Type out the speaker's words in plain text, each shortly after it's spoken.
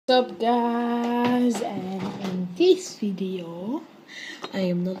What's up guys, and in this video I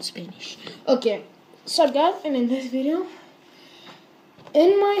am not Spanish. Okay, so guys, and in this video,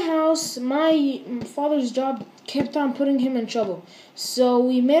 in my house, my father's job kept on putting him in trouble, so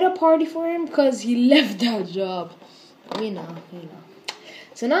we made a party for him because he left that job. We know.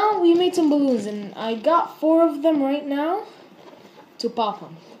 So now we made some balloons, and I got 4 of them right now to pop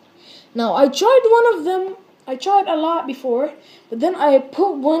them. Now I tried one of them. I tried a lot before, but then I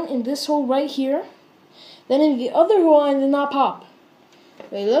put one in this hole right here. Then in the other hole, and did not pop.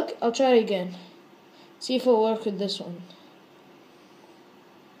 Wait, look, I'll try it again. See if it'll work with this one.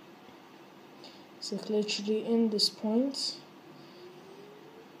 So it's literally in this point.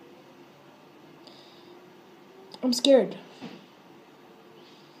 I'm scared.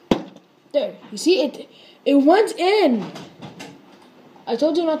 There, you see it? It went in. I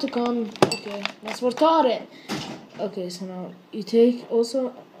told you not to come. Okay, that's what taught it. Okay, so now you take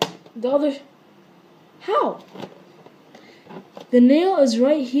also the other. How? The nail is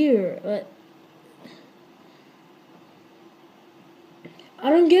right here. I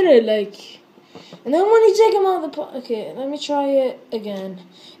don't get it. And then when you take them out of the pot. Okay, let me try it again.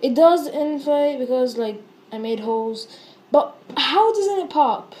 It does inflate because I made holes, but how doesn't it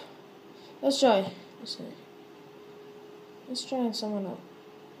pop? Let's try. Let's try on someone else.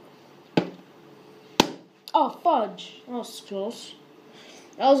 Oh, fudge. That was close.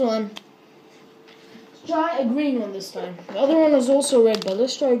 That was one. Let's try a green one this time. The other one was also red, but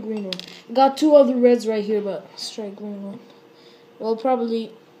let's try a green one. I got 2 other reds right here, but let's try a green one. Well,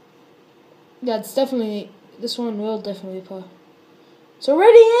 probably... Yeah, it's definitely... This one will definitely pop. It's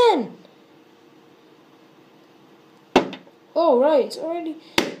already in! Oh, right. It's already...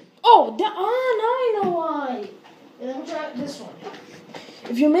 Oh, now I know why. Let me try this one.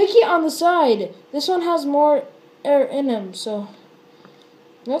 If you make it on the side, this one has more air in them, so...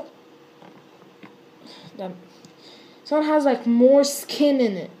 Look. Damn. This one has more skin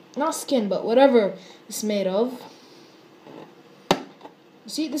in it. Not skin, but whatever it's made of. You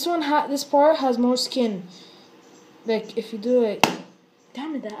see, this part has more skin. If you do it...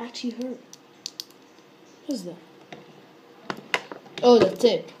 Damn it, that actually hurt. What is that? Oh, the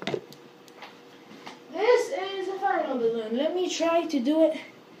tip. This is the final balloon. Let me try to do it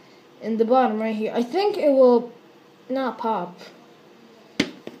in the bottom right here. I think it will not pop.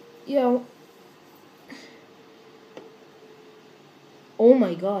 Yeah. Oh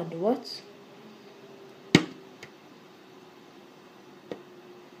my god, what?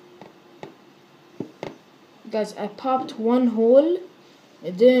 Guys, I popped one hole.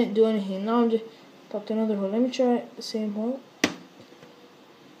 It didn't do anything. Now I'm just popped another hole. Let me try the same hole.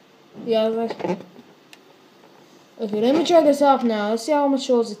 Yeah, okay, let me try this out now. Let's see how much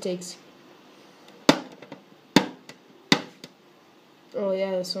holes it takes. Oh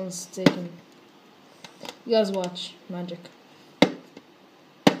yeah, this one's taken. You guys watch magic.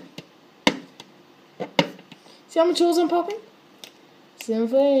 See how much holes I'm popping?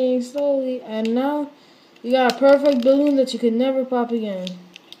 Simply, slowly, and now you got a perfect balloon that you could never pop again.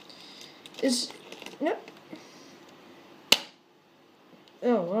 Yep.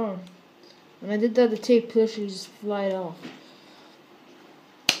 Oh wow. When I did that, the tape literally just flied off.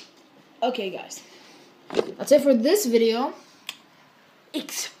 Okay, guys. That's it for this video.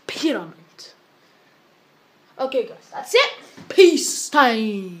 Experiment. Okay, guys. That's it. Peace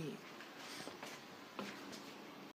time.